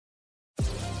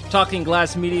Talking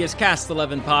Glass Media's Cast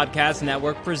 11 Podcast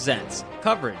Network presents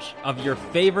coverage of your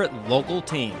favorite local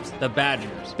teams, the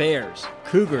Badgers, Bears,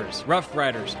 Cougars, Rough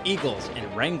Riders, Eagles,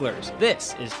 and Wranglers.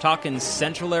 This is Talking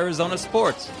Central Arizona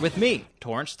Sports with me,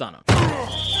 Torrance Dunham.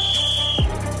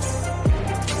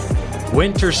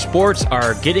 Winter sports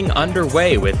are getting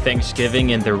underway with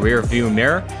Thanksgiving in the rearview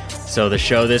mirror, so the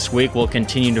show this week will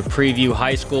continue to preview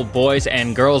high school boys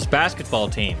and girls basketball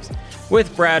teams.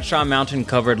 With Bradshaw Mountain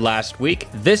covered last week,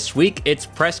 this week it's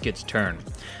Prescott's turn.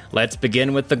 Let's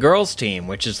begin with the girls team,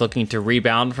 which is looking to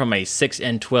rebound from a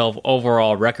 6-12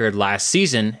 overall record last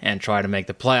season and try to make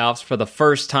the playoffs for the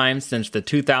first time since the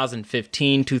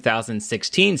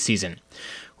 2015-2016 season.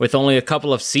 With only a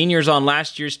couple of seniors on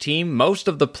last year's team, most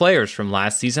of the players from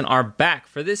last season are back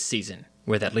for this season,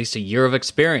 with at least a year of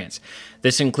experience.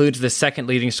 This includes the second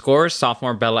leading scorer,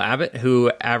 sophomore Bella Abbott,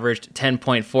 who averaged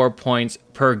 10.4 points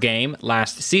per game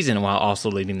last season, while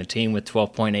also leading the team with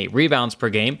 12.8 rebounds per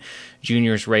game.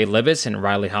 Juniors Ray Libis and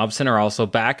Riley Hobson are also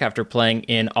back after playing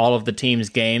in all of the team's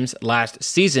games last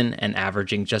season and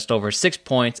averaging just over 6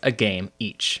 points a game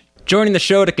each. Joining the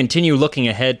show to continue looking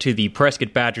ahead to the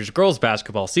Prescott Badgers girls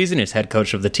basketball season is head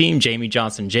coach of the team, Jamie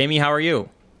Johnson. Jamie, how are you?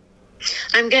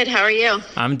 I'm good. How are you?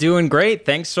 I'm doing great.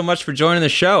 Thanks so much for joining the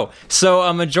show. So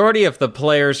a majority of the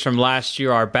players from last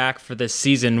year are back for this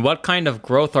season. What kind of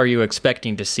growth are you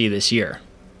expecting to see this year?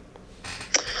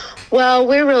 Well,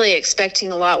 we're really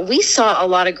expecting a lot. We saw a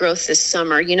lot of growth this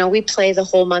summer. You know, we play the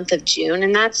whole month of June,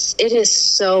 and it is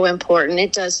so important.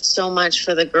 It does so much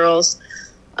for the girls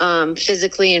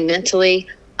physically and mentally.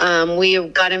 We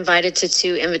got invited to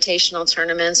 2 invitational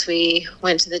tournaments. We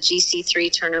went to the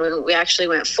GC3 tournament. We actually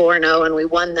went 4-0 and we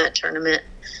won that tournament.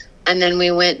 And then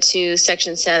we went to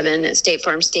Section 7 at State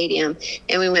Farm Stadium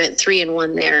and we went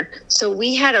 3-1 there. So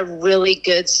we had a really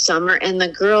good summer and the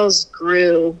girls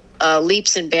grew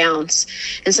leaps and bounds.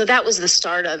 And so that was the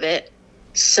start of it.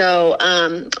 So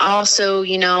also,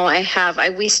 you know,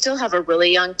 we still have a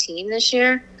really young team this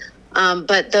year.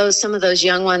 But some of those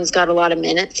young ones got a lot of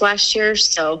minutes last year,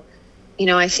 so you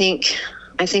know I think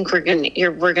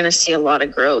we're gonna see a lot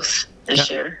of growth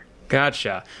this year.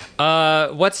 Gotcha.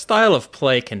 What style of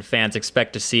play can fans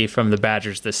expect to see from the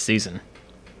Badgers this season?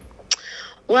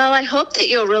 Well, I hope that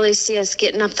you'll really see us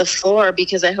getting up the floor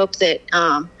because I hope that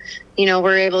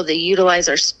we're able to utilize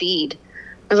our speed.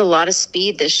 There's a lot of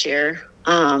speed this year.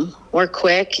 We're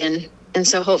quick and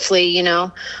so hopefully, you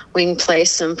know, we can play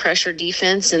some pressure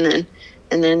defense and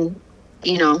then,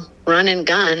 you know, run and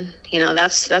gun. You know,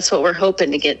 that's what we're hoping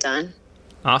to get done.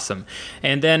 Awesome.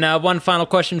 And then one final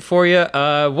question for you.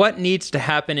 What needs to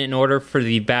happen in order for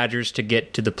the Badgers to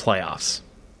get to the playoffs?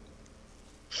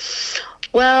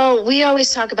 Well, we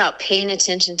always talk about paying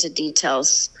attention to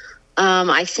details.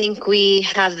 I think we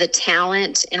have the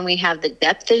talent and we have the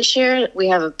depth this year. We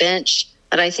have a bench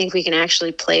that I think we can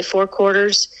actually play 4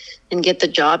 quarters and get the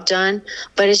job done.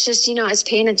 But it's just, you know, it's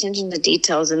paying attention to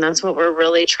details, and that's what we're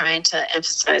really trying to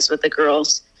emphasize with the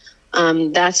girls.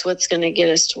 That's what's going to get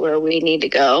us to where we need to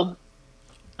go.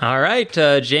 All right,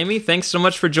 Jamie, thanks so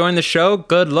much for joining the show.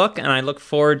 Good luck, and I look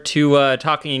forward to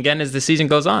talking again as the season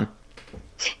goes on.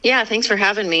 Yeah, thanks for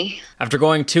having me. After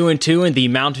going 2-2 in the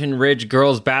Mountain Ridge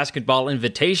Girls Basketball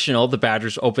Invitational, the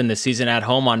Badgers opened the season at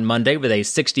home on Monday with a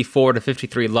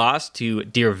 64-53 loss to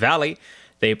Deer Valley.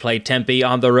 They play Tempe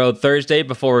on the road Thursday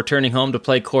before returning home to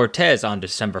play Cortez on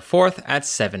December 4th at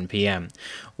 7 p.m.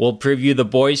 We'll preview the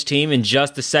boys' team in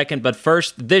just a second, but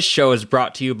first, this show is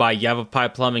brought to you by Yavapai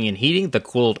Plumbing and Heating. The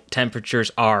cool temperatures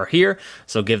are here,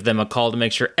 so give them a call to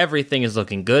make sure everything is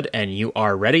looking good and you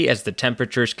are ready as the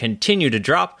temperatures continue to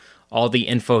drop. All the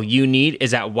info you need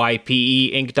is at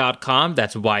ypeinc.com.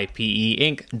 That's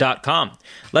ypeinc.com.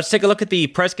 Let's take a look at the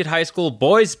Prescott High School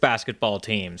boys basketball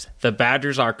teams. The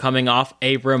Badgers are coming off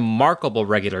a remarkable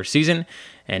regular season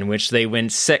in which they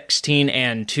went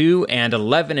 16-2 and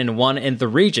 11-1 in the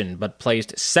region, but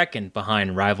placed second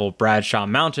behind rival Bradshaw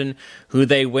Mountain, who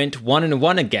they went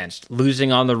 1-1 against,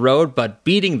 losing on the road but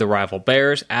beating the rival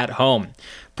Bears at home.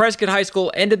 Prescott High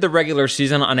School ended the regular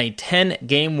season on a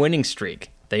 10-game winning streak.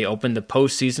 They opened the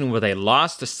postseason with a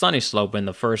loss to Sunny Slope in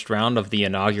the first round of the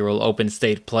inaugural Open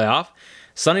State playoff.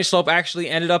 Sunny Slope actually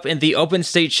ended up in the Open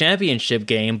State Championship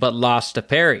game, but lost to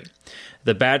Perry.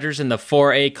 The Badgers in the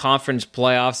 4A conference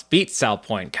playoffs beat South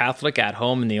Point Catholic at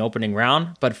home in the opening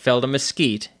round, but fell to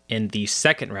Mesquite in the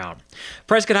second round.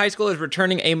 Prescott High School is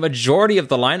returning a majority of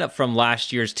the lineup from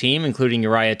last year's team, including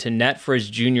Uriah Tennette for his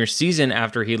junior season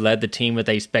after he led the team with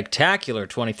a spectacular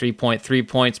 23.3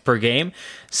 points per game.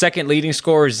 Second leading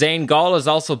scorer Zane Gall is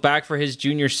also back for his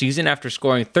junior season after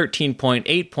scoring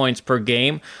 13.8 points per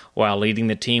game, while leading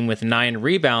the team with 9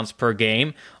 rebounds per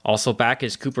game. Also back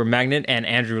is Cooper Magnet and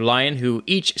Andrew Lyon, who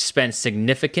each spent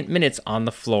significant minutes on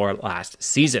the floor last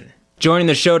season. Joining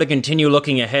the show to continue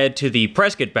looking ahead to the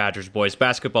Prescott Badgers boys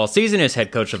basketball season is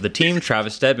head coach of the team,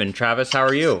 Travis Stedman. Travis, how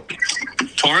are you?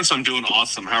 Torrance, I'm doing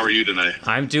awesome. How are you tonight?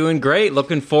 I'm doing great.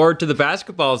 Looking forward to the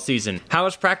basketball season. How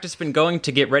has practice been going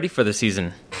to get ready for the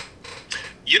season?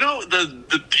 You know,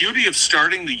 the beauty of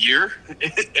starting the year,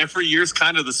 every year's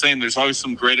kind of the same. There's always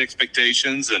some great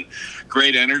expectations and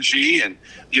great energy. And,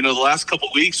 you know, the last couple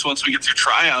of weeks, once we get through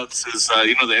tryouts, is,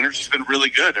 the energy's been really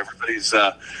good. Everybody's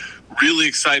really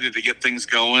excited to get things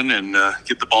going and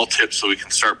get the ball tipped so we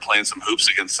can start playing some hoops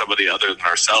against somebody other than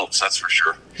ourselves, that's for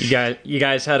sure. You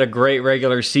guys had a great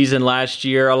regular season last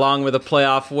year, along with a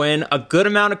playoff win. A good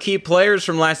amount of key players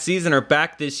from last season are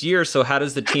back this year, so how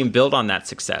does the team build on that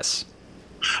success?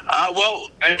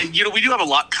 We do have a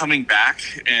lot coming back,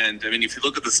 and I mean, if you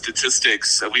look at the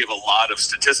statistics, we have a lot of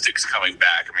statistics coming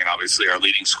back. I mean, obviously, our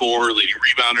leading scorer, leading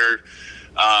rebounder,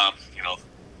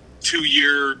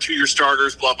 two-year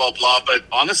starters, blah blah blah. But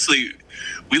honestly,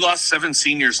 we lost 7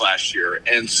 seniors last year,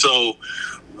 and so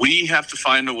we have to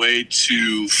find a way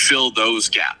to fill those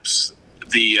gaps.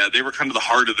 They were kind of the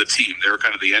heart of the team. They were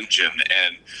kind of the engine.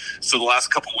 And so the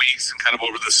last couple of weeks and kind of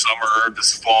over the summer,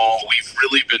 this fall, we've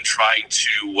really been trying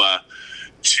to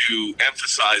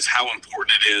emphasize how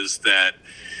important it is that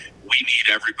we need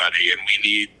everybody, and we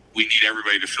need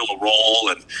everybody to fill a role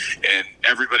and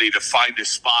everybody to find a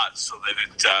spot so that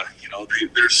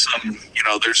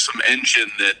there's some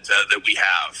engine that we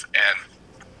have. And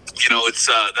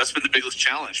that's been the biggest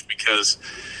challenge because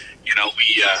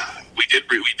we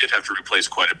did have to replace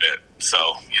quite a bit.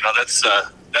 So, that's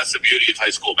the beauty of high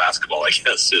school basketball, I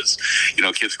guess, is,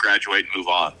 kids graduate and move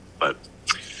on. But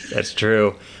that's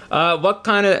true. What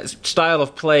kind of style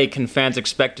of play can fans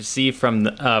expect to see from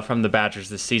the Badgers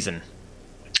this season?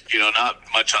 Not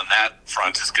much on that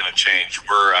front is going to change.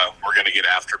 We're going to get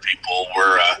after people.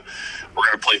 We're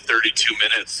going to play 32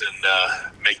 minutes and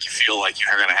make you feel like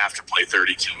you're going to have to play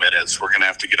 32 minutes. We're going to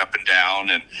have to get up and down,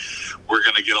 and we're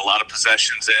going to get a lot of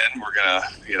possessions in. We're going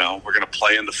to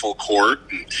play in the full court.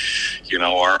 And,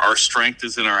 our strength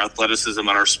is in our athleticism and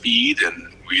our speed,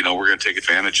 and we're going to take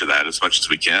advantage of that as much as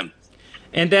we can.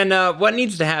 And then what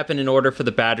needs to happen in order for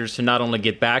the Badgers to not only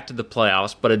get back to the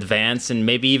playoffs, but advance and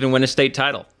maybe even win a state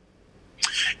title?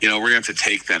 We're going to have to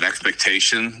take that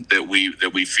expectation that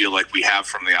we feel like we have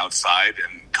from the outside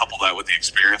and couple that with the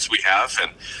experience we have.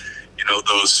 And,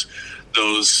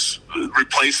 those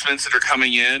replacements that are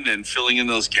coming in and filling in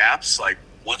those gaps, like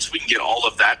once we can get all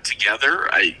of that together,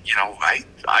 I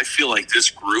feel like this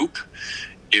group,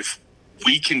 if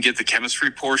we can get the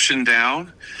chemistry portion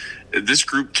down, this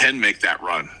group can make that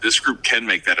run. This group can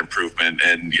make that improvement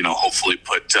and, hopefully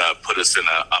put us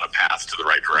on a path to the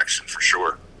right direction for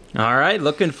sure. All right,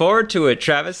 looking forward to it.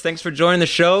 Travis, thanks for joining the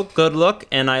show. Good luck,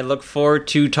 and I look forward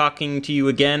to talking to you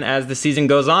again as the season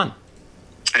goes on.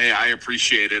 Hey, I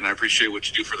appreciate it, and I appreciate what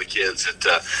you do for the kids.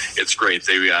 It's great.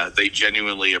 They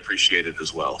genuinely appreciate it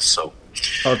as well. So,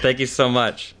 thank you so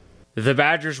much. The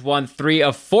Badgers won 3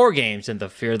 of 4 games in the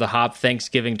Fear the Hop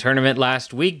Thanksgiving tournament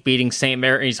last week, beating St.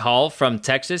 Mary's Hall from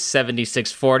Texas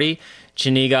 76-40,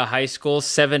 Chenega High School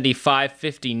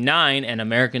 75-59, and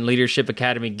American Leadership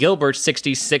Academy Gilbert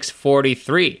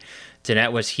 66-43.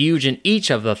 Tennette was huge in each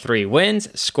of the 3 wins,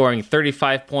 scoring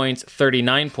 35 points,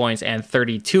 39 points, and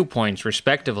 32 points,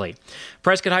 respectively.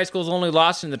 Prescott High School's only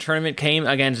loss in the tournament came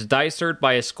against Dysart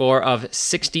by a score of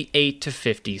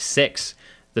 68-56.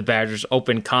 The Badgers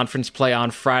open conference play on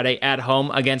Friday at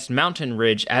home against Mountain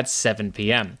Ridge at 7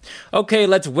 p.m. Okay,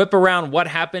 let's whip around what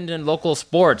happened in local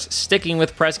sports. Sticking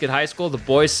with Prescott High School, the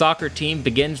boys soccer team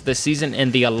begins the season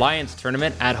in the Alliance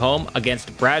Tournament at home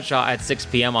against Bradshaw at 6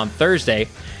 p.m. on Thursday,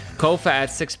 Kofa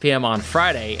at 6 p.m. on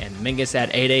Friday, and Mingus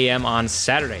at 8 a.m. on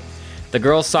Saturday. The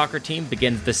girls soccer team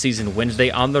begins the season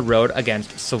Wednesday on the road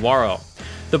against Saguaro.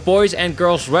 The boys and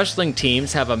girls wrestling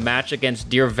teams have a match against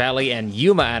Deer Valley and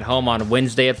Yuma at home on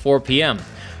Wednesday at 4 p.m.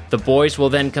 The boys will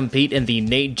then compete in the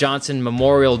Nate Johnson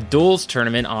Memorial Duels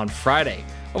Tournament on Friday.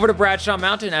 Over to Bradshaw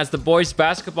Mountain as the boys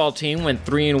basketball team went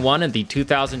 3-1 in the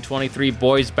 2023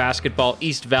 Boys Basketball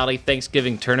East Valley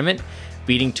Thanksgiving Tournament,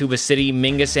 beating Tuba City,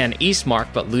 Mingus, and Eastmark,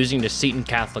 but losing to Seton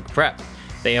Catholic Prep.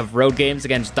 They have road games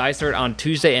against Dysart on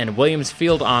Tuesday and Williams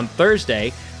Field on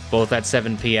Thursday. both at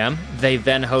 7 p.m. They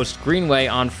then host Greenway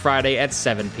on Friday at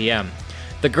 7 p.m.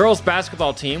 The girls'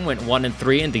 basketball team went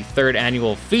 1-3 in the third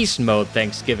annual Feast Mode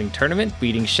Thanksgiving Tournament,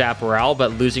 beating Chaparral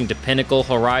but losing to Pinnacle,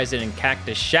 Horizon, and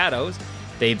Cactus Shadows.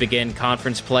 They begin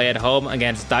conference play at home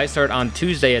against Dysart on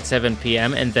Tuesday at 7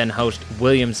 p.m. and then host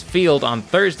Williams Field on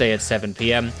Thursday at 7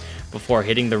 p.m. before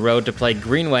hitting the road to play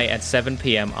Greenway at 7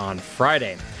 p.m. on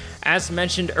Friday. As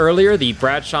mentioned earlier, the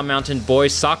Bradshaw Mountain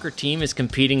boys soccer team is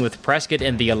competing with Prescott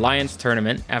in the Alliance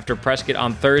Tournament. After Prescott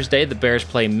on Thursday, the Bears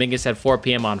play Mingus at 4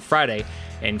 p.m. on Friday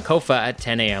and Kofa at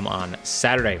 10 a.m. on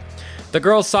Saturday. The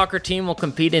girls' soccer team will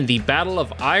compete in the Battle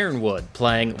of Ironwood,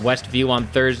 playing Westview on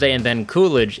Thursday and then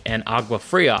Coolidge and Agua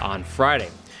Fria on Friday.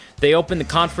 They open the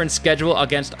conference schedule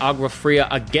against Agua Fria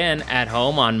again at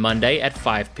home on Monday at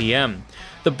 5 p.m.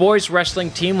 The boys' wrestling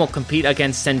team will compete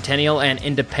against Centennial and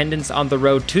Independence on the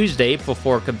road Tuesday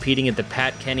before competing at the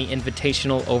Pat Kenny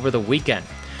Invitational over the weekend.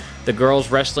 The girls'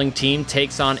 wrestling team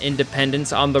takes on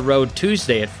Independence on the road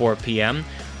Tuesday at 4 p.m.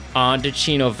 On to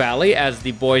Chino Valley, as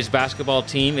the boys' basketball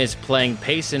team is playing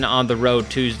Payson on the road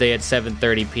Tuesday at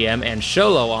 7:30 p.m. and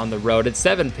Sholo on the road at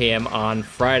 7 p.m. on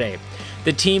Friday.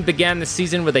 The team began the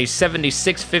season with a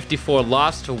 76-54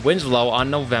 loss to Winslow on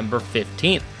November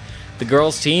 15th. The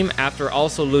girls' team, after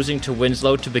also losing to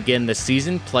Winslow to begin the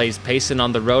season, plays Payson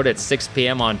on the road at 6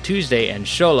 p.m. on Tuesday and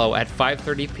Sholo at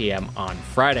 5:30 p.m. on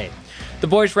Friday. The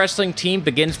boys' wrestling team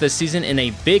begins the season in a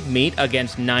big meet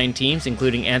against 9 teams,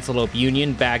 including Antelope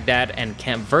Union, Baghdad, and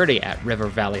Camp Verde at River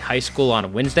Valley High School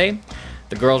on Wednesday.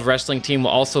 The girls' wrestling team will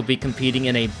also be competing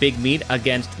in a big meet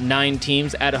against 9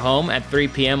 teams at home at 3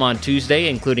 p.m. on Tuesday,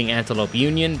 including Antelope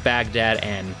Union, Baghdad,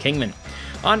 and Kingman.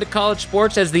 On to college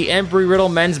sports, as the Embry-Riddle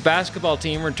men's basketball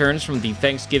team returns from the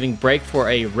Thanksgiving break for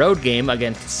a road game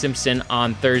against Simpson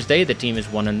on Thursday. The team is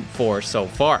 1-4 so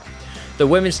far. The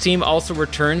women's team also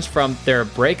returns from their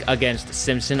break against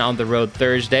Simpson on the road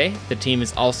Thursday. The team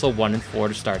is also 1-4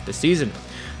 to start the season.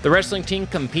 The wrestling team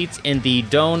competes in the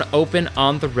Doane Open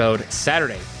on the road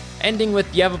Saturday. Ending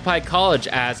with Yavapai College,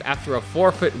 as after a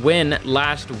forfeit win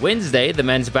last Wednesday, the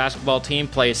men's basketball team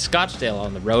plays Scottsdale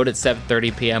on the road at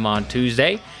 7:30 p.m. on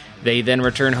Tuesday. They then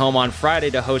return home on Friday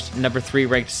to host number 3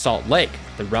 ranked Salt Lake.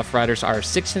 The Rough Riders are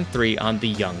 6-3 on the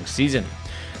young season.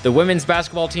 The women's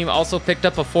basketball team also picked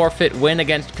up a forfeit win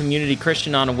against Community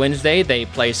Christian on Wednesday. They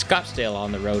play Scottsdale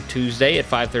on the road Tuesday at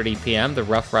 5:30 p.m. The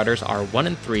Rough Riders are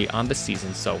 1-3 on the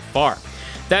season so far.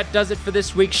 That does it for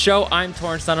this week's show. I'm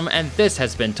Torrance Dunham, and this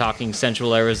has been Talking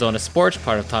Central Arizona Sports,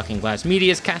 part of Talking Glass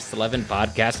Media's Cast 11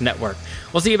 podcast network.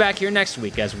 We'll see you back here next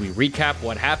week as we recap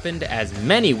what happened as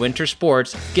many winter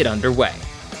sports get underway.